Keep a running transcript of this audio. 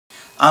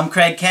I'm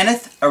Craig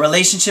Kenneth, a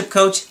relationship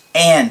coach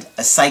and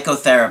a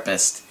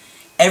psychotherapist.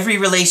 Every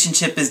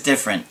relationship is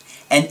different,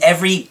 and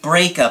every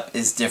breakup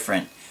is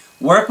different.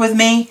 Work with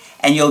me,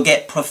 and you'll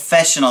get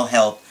professional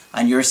help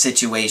on your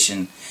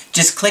situation.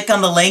 Just click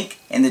on the link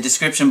in the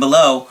description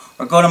below,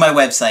 or go to my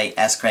website,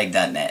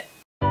 AskCraig.net.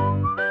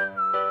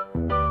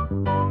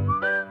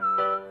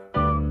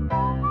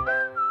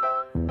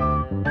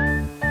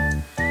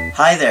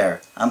 Hi there,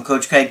 I'm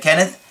Coach Craig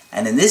Kenneth,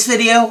 and in this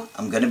video,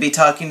 I'm going to be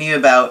talking to you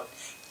about,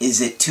 is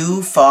it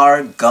too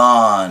far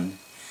gone?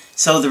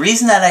 So the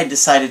reason that I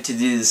decided to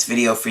do this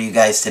video for you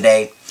guys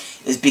today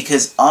is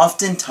because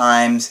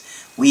oftentimes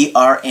we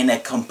are in a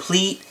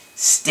complete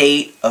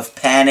state of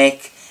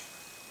panic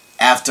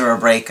after a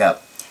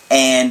breakup,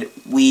 and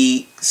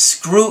we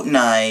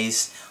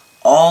scrutinize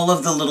all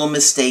of the little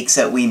mistakes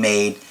that we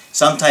made,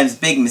 sometimes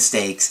big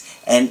mistakes,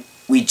 and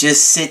we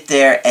just sit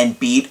there and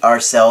beat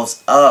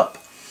ourselves up.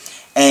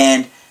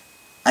 And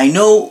I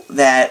know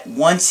that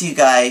once you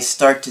guys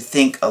start to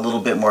think a little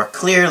bit more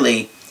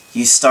clearly,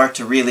 you start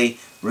to really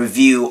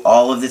review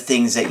all of the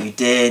things that you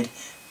did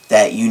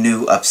that you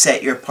knew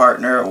upset your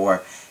partner,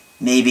 or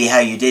maybe how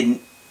you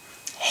didn't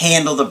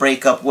handle the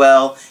breakup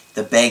well,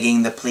 the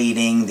begging, the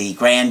pleading, the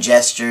grand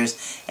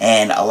gestures,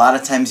 and a lot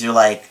of times you're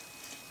like,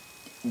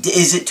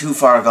 is it too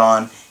far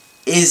gone?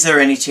 Is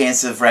there any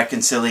chance of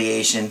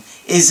reconciliation?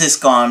 Is this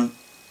gone,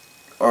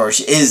 or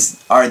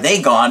are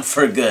they gone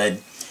for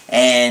good?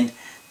 And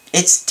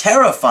it's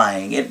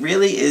terrifying. It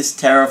really is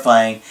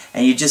terrifying,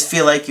 and you just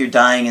feel like you're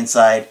dying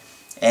inside,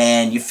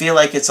 and you feel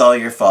like it's all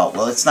your fault.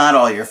 Well, it's not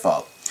all your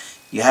fault.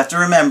 You have to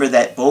remember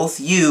that both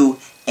you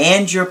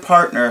and your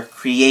partner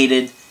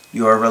created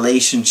your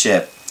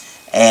relationship.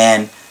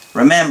 And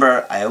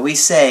remember, I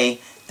always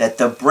say that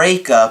the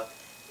breakup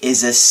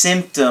is a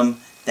symptom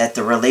that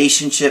the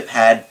relationship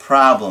had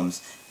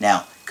problems.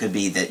 Now, it could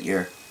be that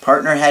your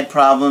partner had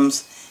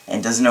problems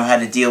and doesn't know how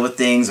to deal with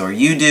things, or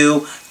you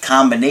do,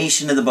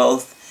 combination of the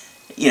both.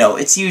 You know,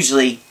 it's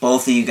usually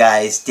both of you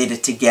guys did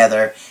it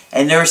together,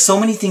 and there are so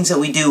many things that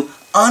we do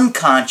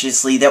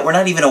unconsciously that we're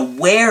not even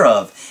aware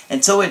of,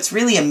 and so it's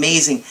really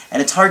amazing,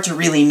 and it's hard to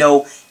really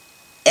know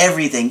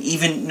everything,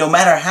 even no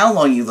matter how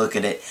long you look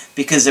at it,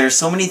 because there are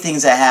so many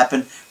things that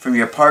happen from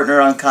your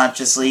partner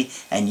unconsciously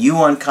and you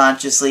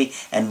unconsciously,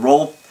 and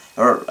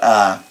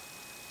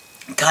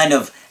kind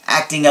of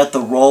acting out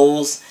the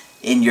roles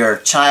in your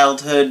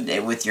childhood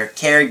with your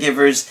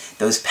caregivers,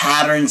 those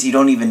patterns you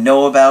don't even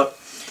know about.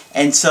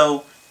 And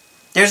so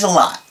there's a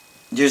lot.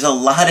 There's a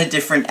lot of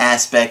different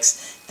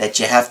aspects that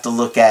you have to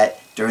look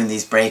at during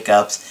these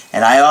breakups,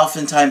 and I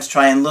oftentimes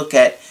try and look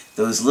at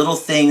those little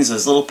things,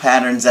 those little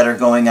patterns that are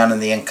going on in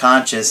the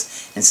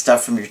unconscious, and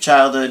stuff from your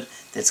childhood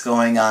that's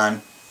going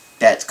on,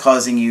 that's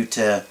causing you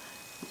to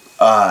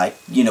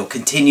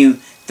continue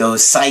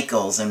those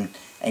cycles and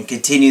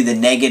continue the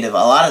negative, a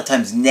lot of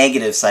times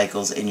negative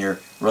cycles in your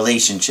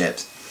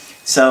relationships.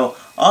 So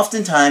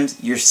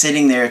oftentimes you're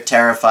sitting there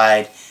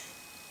terrified,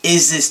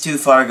 is this too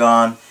far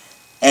gone?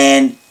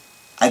 And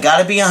I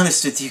gotta be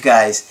honest with you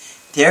guys,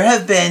 there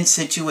have been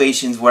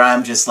situations where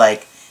I'm just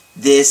like,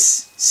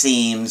 this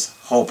seems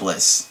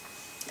hopeless.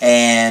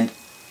 And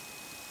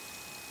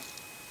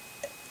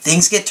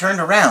things get turned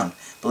around,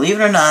 believe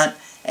it or not,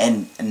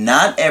 and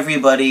not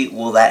everybody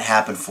will that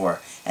happen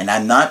for. And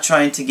I'm not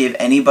trying to give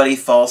anybody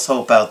false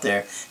hope out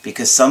there,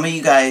 because some of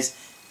you guys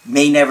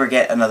may never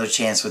get another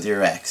chance with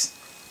your ex.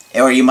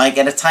 Or you might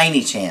get a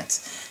tiny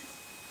chance.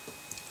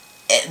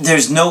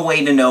 There's no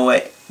way to know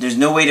it. There's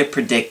no way to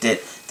predict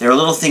it. There are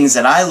little things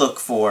that I look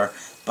for,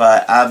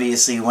 but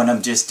obviously when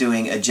I'm just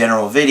doing a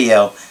general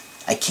video,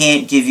 I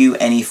can't give you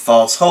any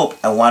false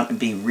hope. I want to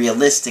be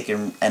realistic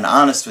and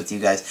honest with you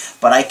guys.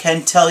 But I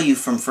can tell you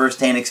from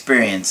first-hand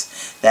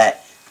experience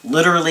that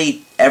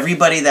literally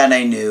everybody that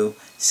I knew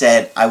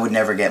said I would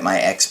never get my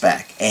ex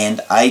back.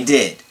 And I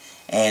did.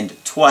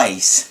 And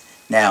twice.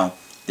 Now,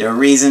 there are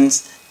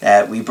reasons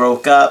that we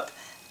broke up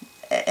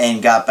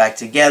and got back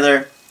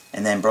together,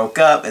 and then broke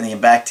up and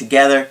then back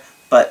together.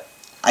 But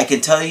I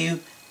can tell you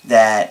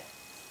that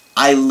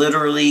I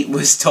literally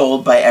was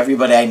told by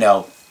everybody I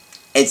know,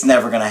 it's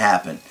never going to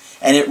happen.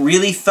 And it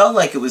really felt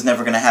like it was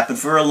never going to happen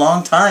for a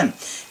long time.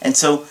 And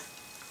so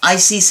I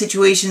see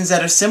situations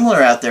that are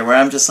similar out there where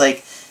I'm just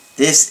like,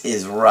 this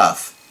is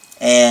rough.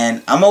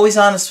 And I'm always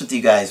honest with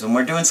you guys. When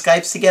we're doing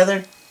Skypes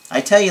together, I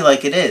tell you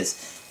like it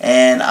is.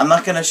 And I'm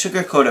not going to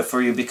sugarcoat it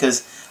for you,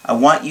 because I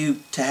want you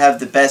to have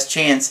the best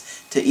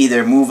chance to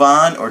either move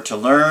on, or to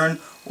learn,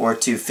 or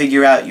to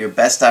figure out your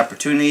best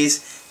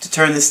opportunities to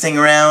turn this thing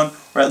around,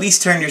 or at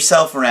least turn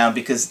yourself around,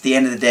 because at the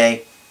end of the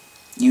day,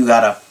 you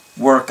got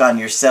to work on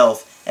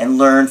yourself and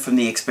learn from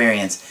the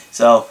experience.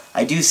 So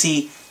I do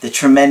see the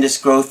tremendous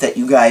growth that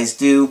you guys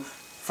do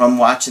from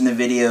watching the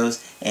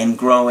videos and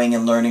growing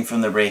and learning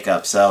from the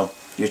breakup. So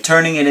you're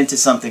turning it into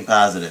something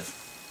positive.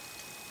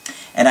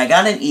 And I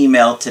got an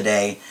email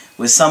today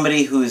with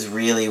somebody who is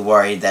really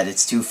worried that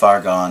it's too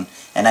far gone,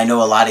 and I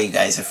know a lot of you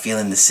guys are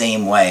feeling the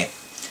same way.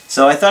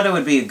 So I thought it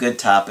would be a good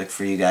topic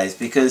for you guys,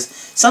 because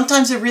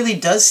sometimes it really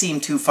does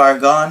seem too far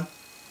gone,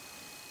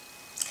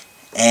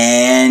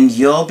 and And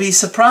you'll be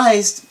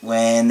surprised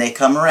when they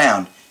come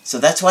around. So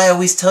that's why I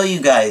always tell you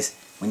guys,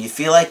 when you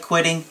feel like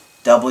quitting,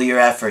 double your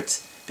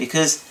efforts.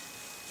 Because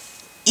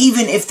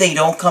even if they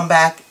don't come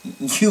back,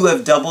 you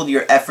have doubled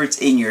your efforts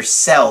in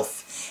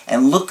yourself.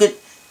 And look at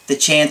the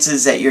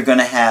chances that you're going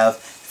to have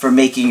for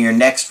making your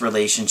next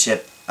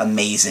relationship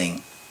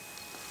amazing.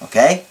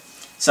 Okay?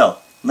 So,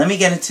 let me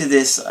get into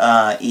this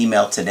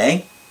email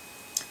today.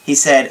 He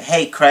said,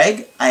 "Hey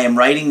Craig, I am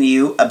writing to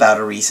you about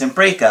a recent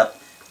breakup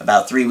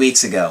about 3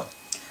 weeks ago.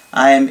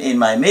 I am in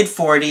my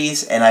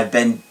mid-40s and I've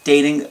been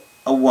dating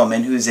a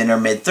woman who's in her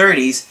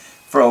mid-30s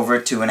for over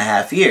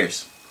 2.5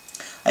 years.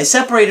 I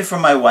separated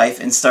from my wife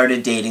and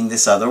started dating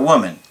this other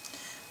woman.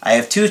 I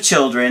have 2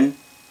 children,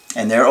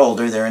 and they're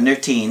older, they're in their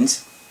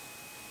teens,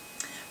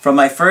 from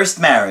my first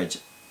marriage.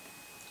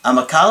 I'm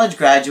a college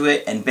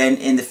graduate and been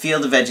in the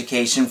field of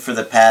education for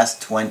the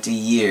past 20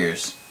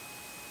 years.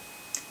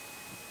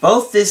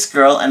 Both this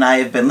girl and I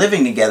have been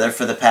living together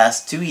for the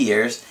past 2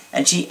 years,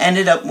 and she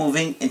ended up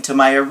moving into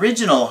my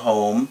original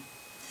home,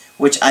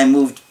 which I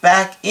moved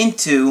back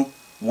into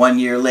 1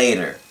 year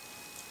later.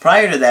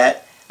 Prior to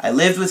that, I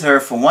lived with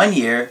her for 1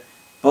 year.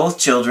 Both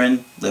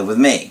children live with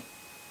me.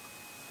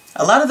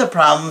 A lot of the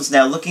problems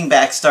now looking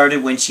back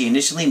started when she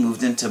initially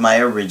moved into my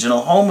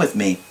original home with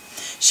me.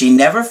 She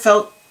never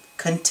felt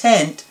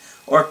content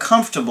or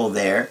comfortable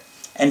there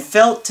and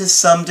felt to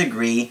some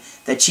degree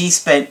that she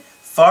spent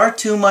far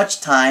too much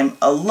time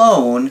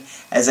alone,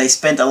 as I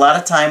spent a lot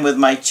of time with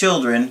my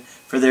children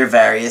for their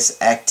various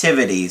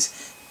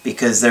activities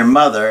because their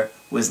mother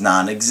was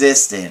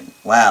non-existent.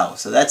 Wow,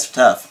 so that's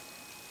tough.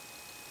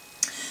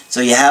 So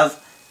you have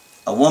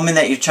a woman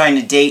that you're trying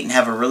to date and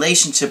have a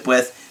relationship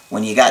with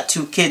when you got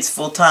 2 kids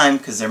full-time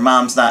because their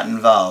mom's not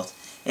involved.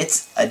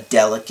 It's a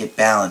delicate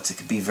balance. It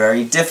could be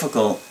very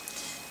difficult.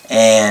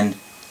 And,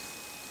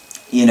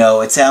 you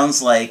know, it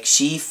sounds like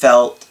she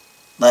felt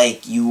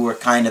like you were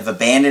kind of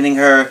abandoning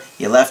her.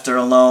 You left her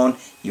alone.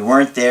 You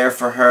weren't there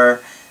for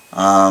her.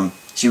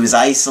 She was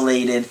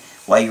isolated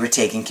while you were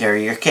taking care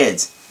of your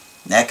kids.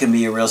 That can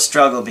be a real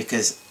struggle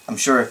because I'm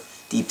sure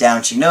deep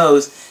down she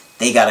knows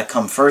they got to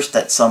come first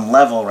at some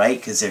level, right?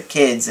 Because they're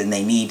kids and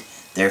they need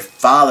their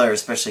father,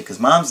 especially because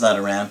mom's not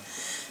around.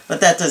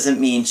 But that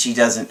doesn't mean she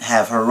doesn't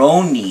have her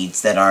own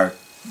needs that are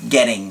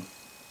getting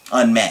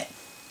unmet.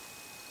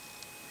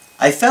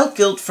 I felt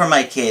guilt for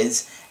my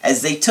kids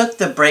as they took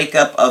the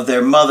breakup of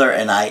their mother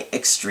and I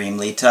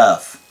extremely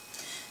tough.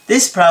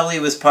 This probably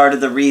was part of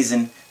the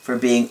reason for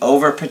being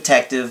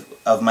overprotective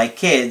of my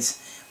kids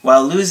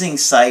while losing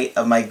sight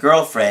of my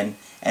girlfriend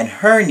and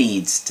her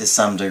needs to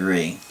some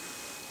degree.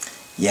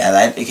 Yeah,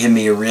 that can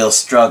be a real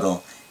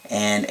struggle.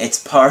 And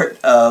it's part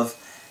of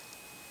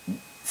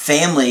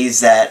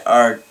families that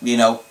are, you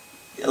know,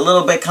 a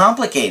little bit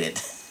complicated.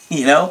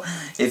 You know,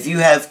 if you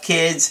have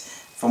kids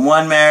from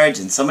one marriage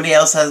and somebody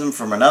else has them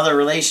from another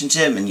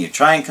relationship and you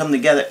try and come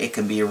together, it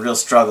can be a real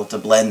struggle to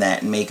blend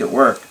that and make it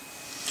work.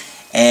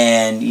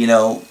 And, you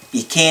know,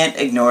 you can't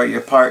ignore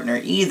your partner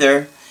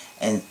either.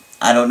 And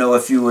I don't know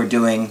if you were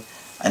doing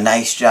a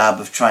nice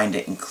job of trying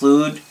to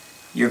include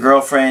your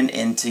girlfriend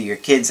into your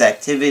kids'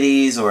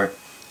 activities or,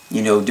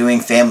 you know,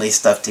 doing family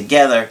stuff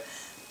together.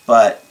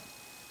 But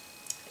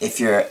if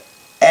your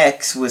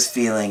ex was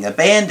feeling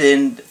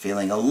abandoned,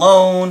 feeling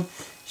alone,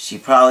 she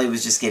probably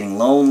was just getting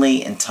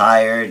lonely and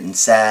tired and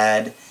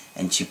sad,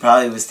 and she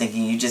probably was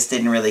thinking you just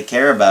didn't really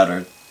care about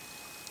her.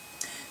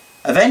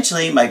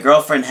 Eventually, my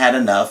girlfriend had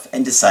enough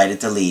and decided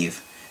to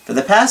leave. For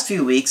the past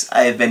few weeks,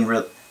 I have been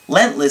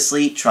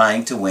relentlessly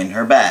trying to win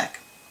her back.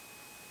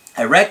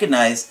 I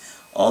recognize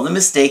all the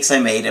mistakes I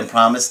made and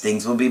promise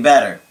things will be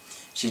better.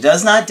 She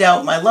does not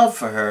doubt my love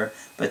for her,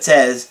 but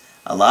says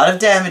a lot of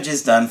damage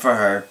is done for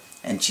her,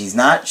 and she's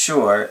not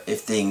sure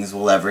if things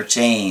will ever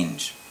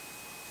change.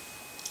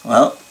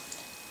 Well,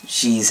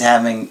 she's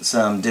having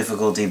some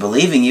difficulty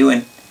believing you,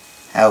 and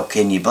how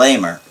can you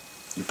blame her?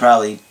 You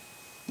probably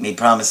made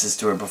promises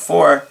to her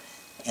before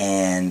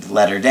and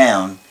let her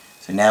down,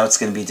 so now it's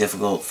going to be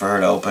difficult for her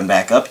to open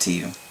back up to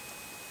you.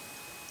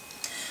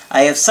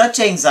 I have such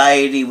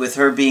anxiety with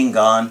her being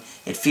gone,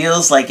 it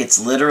feels like it's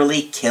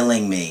literally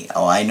killing me.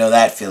 Oh, I know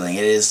that feeling.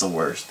 It is the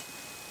worst.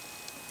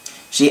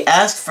 She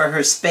asked for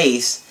her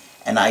space,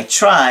 and I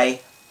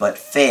try, but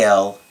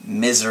fail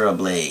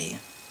miserably.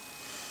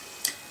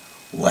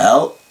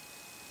 Well,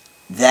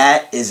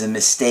 that is a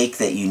mistake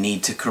that you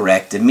need to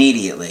correct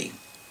immediately.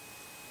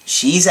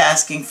 She's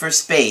asking for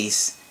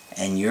space,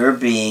 and you're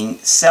being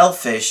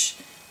selfish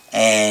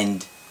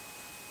and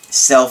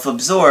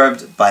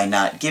self-absorbed by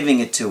not giving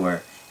it to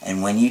her.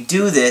 And when you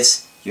do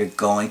this, you're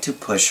going to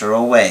push her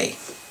away.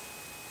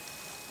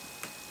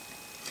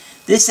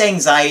 This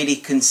anxiety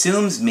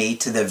consumes me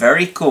to the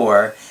very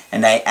core,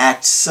 and I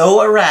act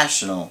so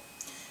irrational.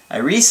 I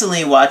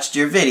recently watched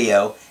your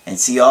video and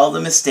see all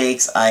the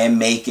mistakes I am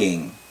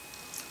making.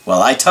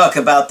 Well, I talk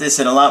about this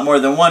in a lot more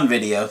than one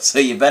video, so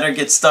you better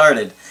get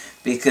started,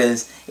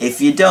 because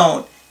if you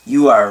don't,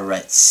 you are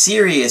at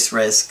serious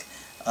risk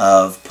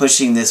of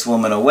pushing this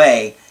woman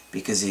away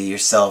because of your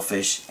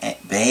selfish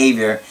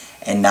behavior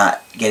and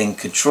not getting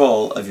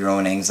control of your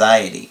own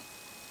anxiety.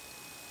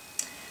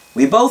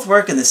 We both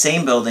work in the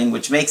same building,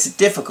 which makes it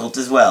difficult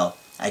as well.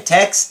 I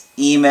text,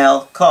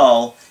 email,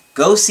 call,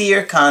 go see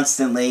her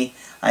constantly.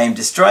 I am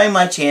destroying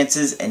my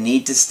chances and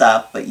need to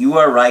stop, but you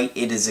are right,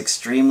 it is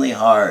extremely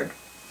hard.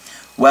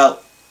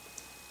 Well,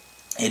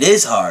 it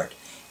is hard.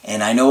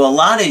 And I know a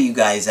lot of you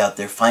guys out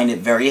there find it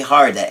very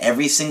hard that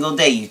every single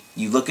day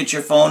you look at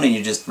your phone and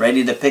you're just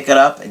ready to pick it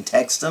up and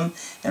text them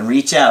and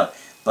reach out.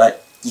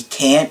 But you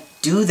can't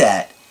do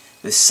that.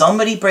 If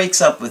somebody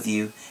breaks up with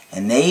you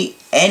and they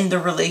end the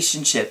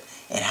relationship,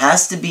 it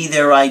has to be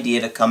their idea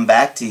to come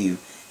back to you.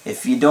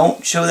 If you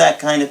don't show that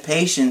kind of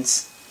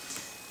patience,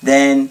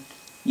 then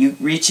you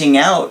reaching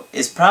out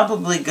is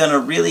probably going to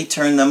really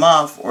turn them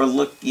off or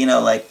look,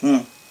 like,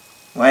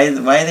 why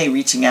are they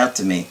reaching out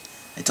to me?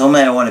 I told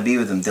them I don't want to be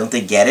with them. Don't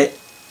they get it?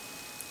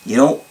 You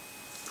don't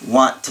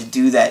want to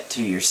do that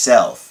to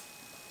yourself.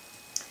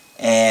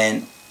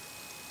 And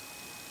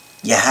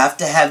you have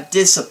to have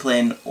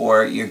discipline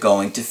or you're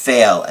going to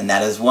fail. And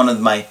that is one of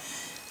my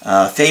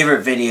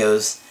favorite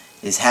videos,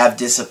 is Have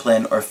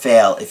Discipline or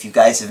Fail. If you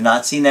guys have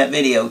not seen that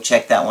video,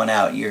 check that one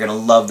out. You're going to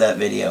love that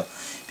video.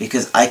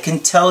 Because I can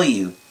tell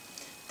you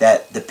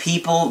that the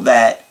people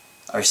that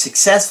are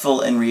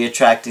successful in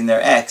reattracting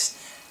their ex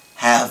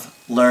have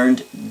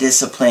learned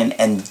discipline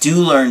and do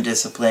learn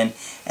discipline,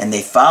 and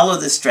they follow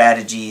the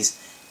strategies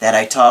that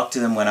I talk to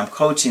them when I'm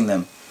coaching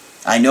them.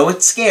 I know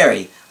it's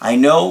scary. I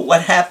know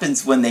what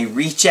happens when they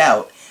reach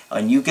out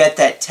and you get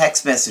that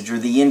text message or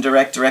the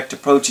indirect direct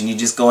approach and you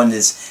just go into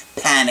this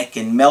panic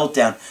and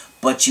meltdown.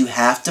 But you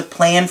have to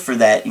plan for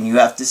that, and you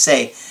have to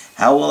say,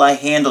 how will I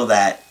handle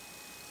that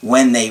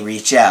when they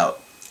reach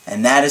out?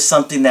 And that is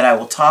something that I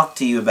will talk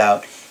to you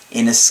about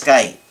in a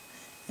Skype.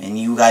 And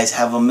you guys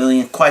have a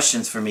million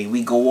questions for me.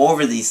 We go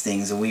over these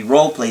things and we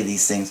role play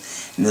these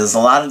things. And there's a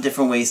lot of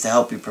different ways to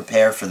help you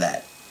prepare for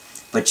that.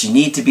 But you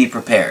need to be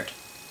prepared.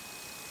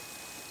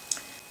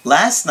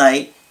 Last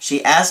night,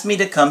 she asked me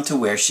to come to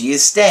where she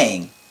is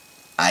staying.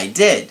 I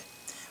did.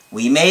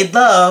 We made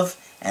love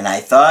and I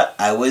thought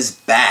I was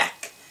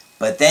back.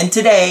 But then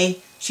today,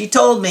 she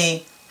told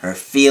me her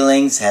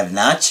feelings have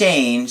not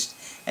changed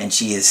and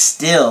she is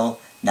still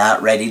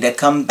not ready to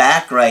come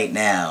back right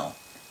now.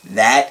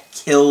 That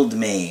killed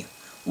me.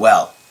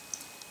 Well,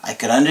 I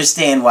could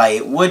understand why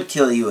it would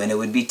kill you and it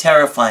would be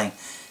terrifying.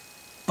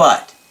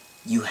 But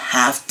you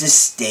have to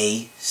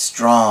stay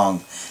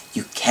strong.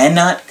 You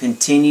cannot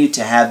continue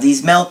to have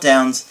these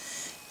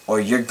meltdowns or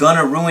you're going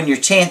to ruin your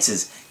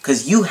chances.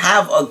 Because you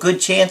have a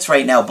good chance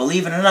right now.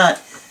 Believe it or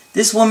not,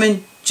 this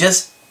woman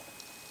just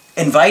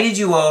invited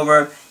you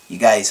over. You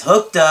guys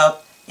hooked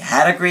up. You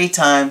had a great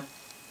time.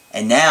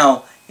 And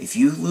now, if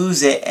you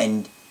lose it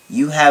and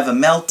you have a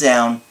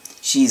meltdown,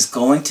 she's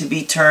going to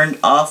be turned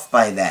off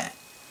by that.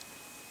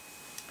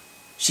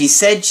 She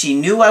said she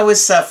knew I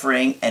was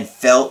suffering and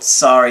felt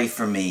sorry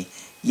for me,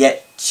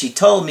 yet she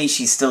told me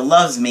she still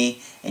loves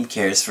me and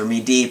cares for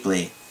me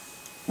deeply.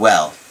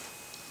 Well,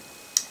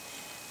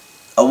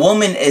 a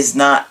woman is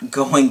not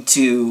going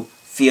to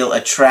feel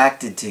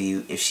attracted to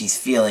you if she's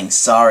feeling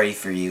sorry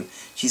for you.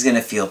 She's going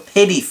to feel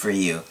pity for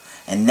you,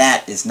 and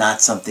that is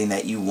not something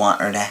that you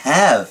want her to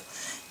have.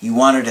 You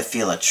want her to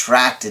feel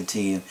attracted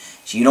to you.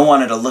 You don't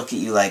want her to look at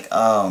you like,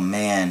 oh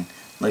man,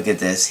 look at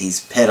this,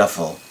 he's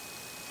pitiful.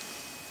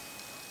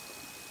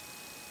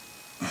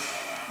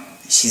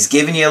 She's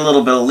giving you a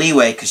little bit of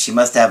leeway because she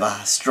must have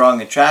a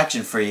strong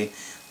attraction for you,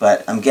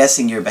 but I'm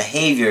guessing your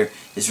behavior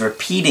is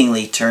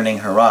repeatedly turning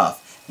her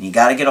off. And you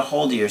got to get a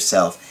hold of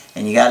yourself,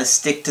 and you got to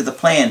stick to the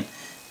plan.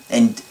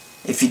 And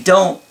if you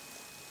don't,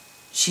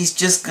 she's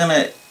just going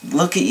to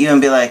look at you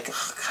and be like,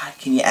 oh God,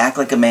 can you act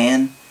like a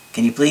man?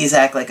 Can you please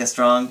act like a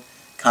strong,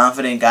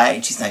 confident guy?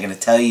 And she's not going to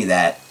tell you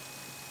that.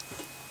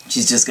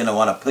 She's just going to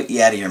want to put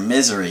you out of your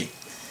misery.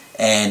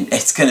 And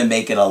it's going to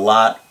make it a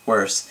lot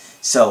worse.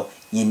 So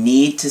you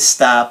need to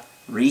stop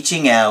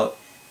reaching out.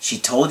 She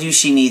told you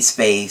she needs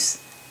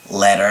space.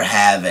 Let her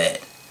have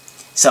it.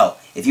 So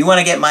if you want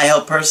to get my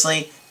help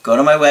personally, go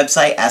to my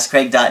website,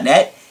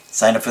 AskCraig.net.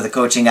 Sign up for the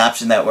coaching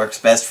option that works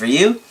best for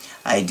you.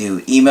 I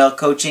do email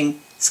coaching,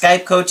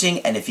 Skype coaching,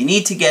 and if you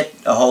need to get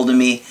a hold of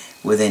me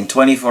within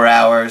 24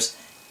 hours,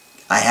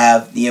 I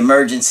have the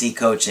emergency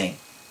coaching.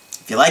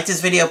 If you like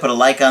this video, put a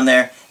like on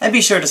there, and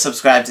be sure to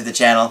subscribe to the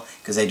channel,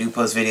 because I do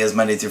post videos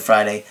Monday through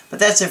Friday. But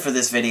that's it for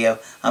this video.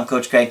 I'm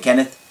Coach Craig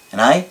Kenneth, and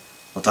I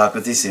will talk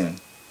with you soon.